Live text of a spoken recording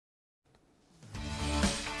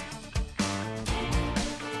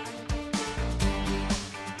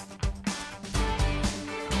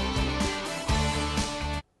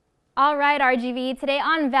All right, RGV, today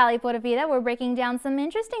on Valley por Vida, we're breaking down some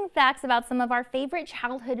interesting facts about some of our favorite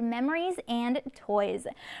childhood memories and toys.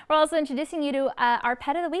 We're also introducing you to our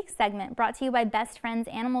Pet of the Week segment, brought to you by Best Friends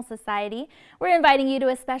Animal Society. We're inviting you to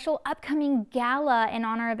a special upcoming gala in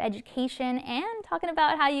honor of education and talking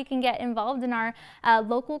about how you can get involved in our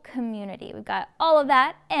local community. We've got all of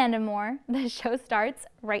that and more. The show starts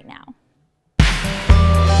right now.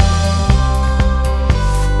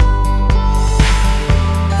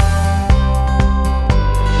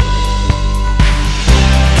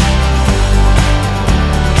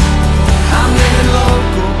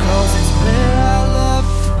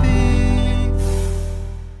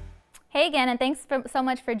 Hey again, and thanks so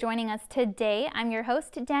much for joining us today. I'm your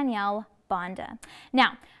host, Danielle Banda.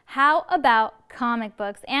 Now, how about comic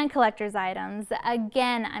books and collector's items?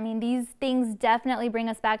 Again, I mean, these things definitely bring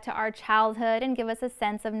us back to our childhood and give us a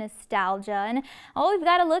sense of nostalgia. And we've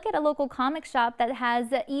got to look at a local comic shop that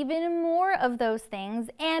has even more of those things,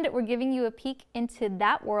 and we're giving you a peek into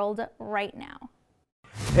that world right now.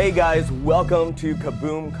 Hey guys, welcome to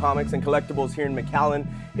Kaboom Comics and Collectibles here in McAllen.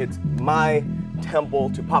 It's my temple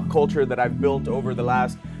to pop culture that I've built over the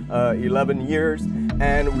last 11 years,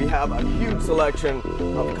 and we have a huge selection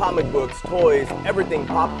of comic books, toys, everything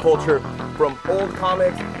pop culture, from old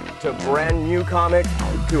comics to brand new comics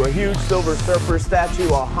to a huge Silver Surfer statue,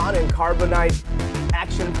 a Han and Carbonite,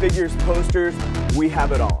 action figures, posters. We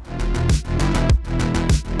have it all.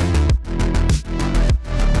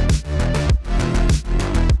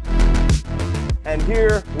 And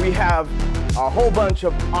here we have a whole bunch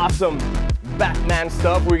of awesome Batman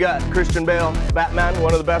stuff. We got Christian Bale, Batman,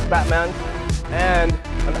 one of the best Batmans, and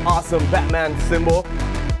an awesome Batman symbol.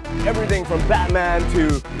 Everything from Batman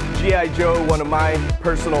to G.I. Joe, one of my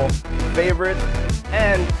personal favorites.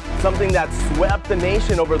 And something that swept the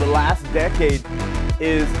nation over the last decade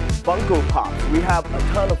is Funko Pops. We have a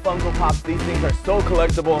ton of Funko Pops. These things are so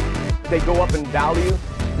collectible. They go up in value.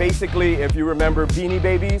 Basically, if you remember Beanie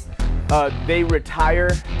Babies, they retire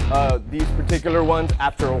these particular ones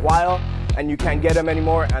after a while, and you can't get them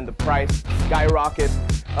anymore, and the price skyrockets.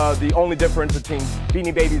 The only difference between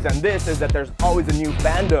Beanie Babies and this is that there's always a new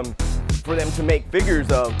fandom for them to make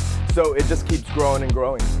figures of, so it just keeps growing and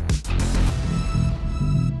growing.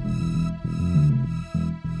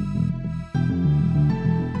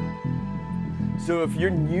 So if you're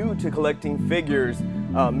new to collecting figures,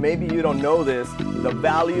 maybe you don't know this, the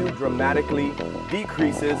value dramatically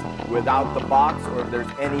decreases without the box, or if there's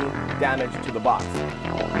any damage to the box.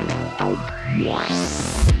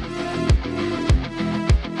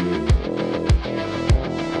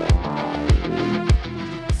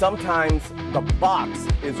 Sometimes the box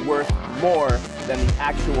is worth more than the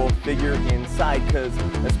actual figure inside, because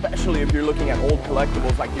especially if you're looking at old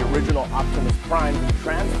collectibles like the original Optimus Prime and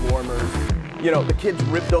Transformers, you know, the kids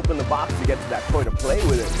ripped open the box to get to that toy to play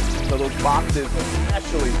with it. So those boxes,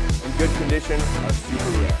 especially in good condition, are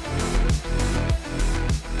super rare.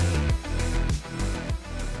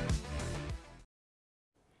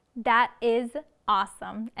 That is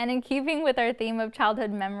awesome. And in keeping with our theme of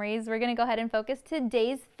childhood memories, we're going to go ahead and focus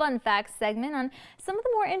today's Fun Facts segment on some of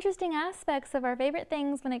the more interesting aspects of our favorite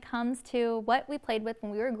things when it comes to what we played with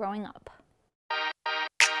when we were growing up.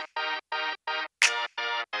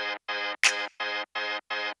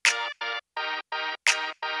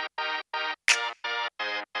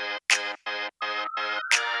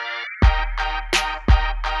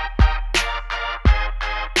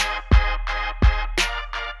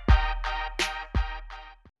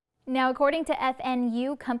 Now, according to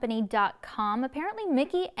FNUcompany.com, apparently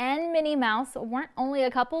Mickey and Minnie Mouse weren't only a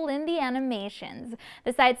couple in the animations.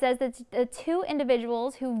 The site says that the two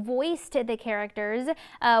individuals who voiced the characters,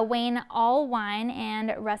 Wayne Allwine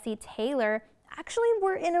and Russie Taylor, actually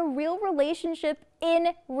were in a real relationship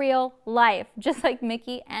in real life, just like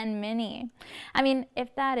Mickey and Minnie. I mean,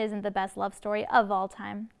 if that isn't the best love story of all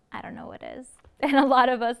time, I don't know what is. And a lot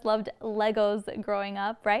of us loved Legos growing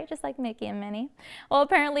up, right? Just like Mickey and Minnie. Well,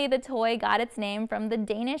 apparently the toy got its name from the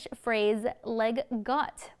Danish phrase "leg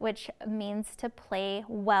godt," which means to play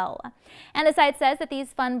well. And the site says that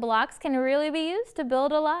these fun blocks can really be used to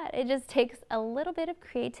build a lot. It just takes a little bit of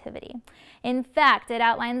creativity. In fact, it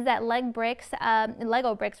outlines that Lego bricks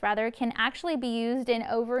can actually be used in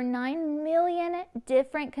over 9 million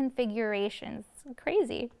different configurations. It's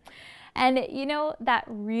crazy. And you know that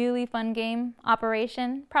really fun game,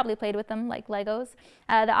 Operation? Probably played with them like Legos.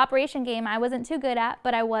 The Operation game I wasn't too good at,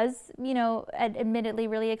 but I was, you know, admittedly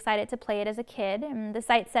really excited to play it as a kid. And the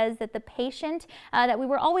site says that the patient that we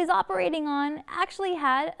were always operating on actually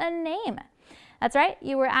had a name. That's right,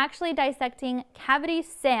 you were actually dissecting Cavity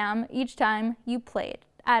Sam each time you played.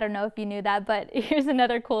 I don't know if you knew that, but here's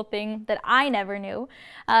another cool thing that I never knew.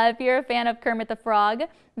 If you're a fan of Kermit the Frog,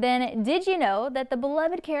 then did you know that the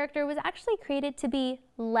beloved character was actually created to be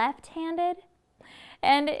left-handed?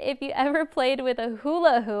 And if you ever played with a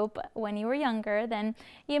hula hoop when you were younger, then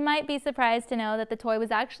you might be surprised to know that the toy was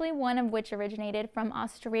actually one of which originated from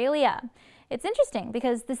Australia. It's interesting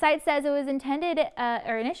because the site says it was intended,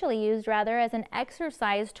 or initially used rather, as an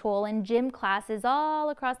exercise tool in gym classes all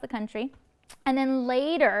across the country. And then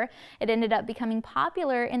later, it ended up becoming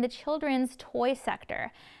popular in the children's toy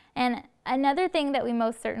sector. And another thing that we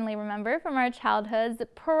most certainly remember from our childhoods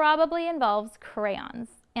probably involves crayons,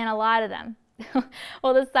 and a lot of them.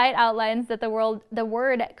 Well, the site outlines that the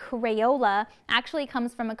word Crayola actually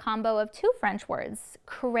comes from a combo of two French words,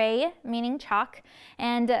 cray, meaning chalk,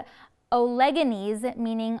 and oleaginous,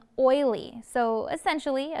 meaning oily. So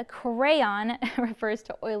essentially, a crayon refers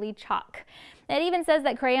to oily chalk. It even says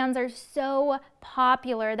that crayons are so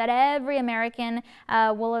popular that every American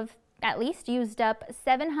will have at least used up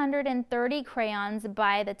 730 crayons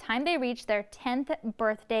by the time they reach their 10th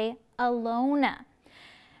birthday alone.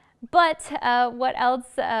 But what else,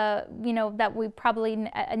 that we probably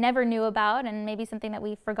never knew about, and maybe something that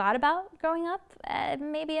we forgot about growing up,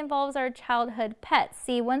 maybe involves our childhood pets.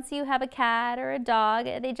 See, once you have a cat or a dog,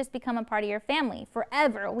 they just become a part of your family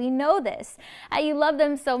forever. We know this. You love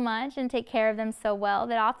them so much and take care of them so well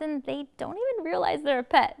that often they don't even realize they're a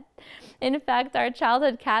pet. In fact, our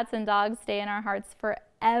childhood cats and dogs stay in our hearts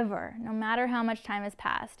forever, no matter how much time has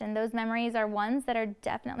passed. And those memories are ones that are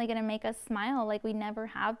definitely going to make us smile like we never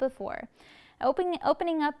have before.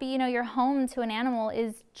 Opening up, your home to an animal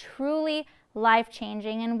is truly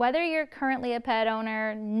life-changing. And whether you're currently a pet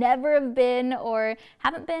owner, never have been, or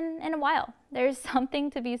haven't been in a while, there's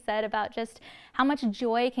something to be said about just how much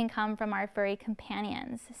joy can come from our furry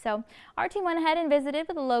companions. So our team went ahead and visited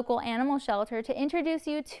with a local animal shelter to introduce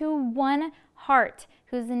you to one heart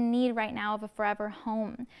who's in need right now of a forever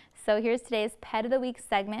home. So here's today's Pet of the Week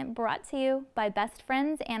segment, brought to you by Best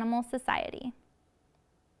Friends Animal Society.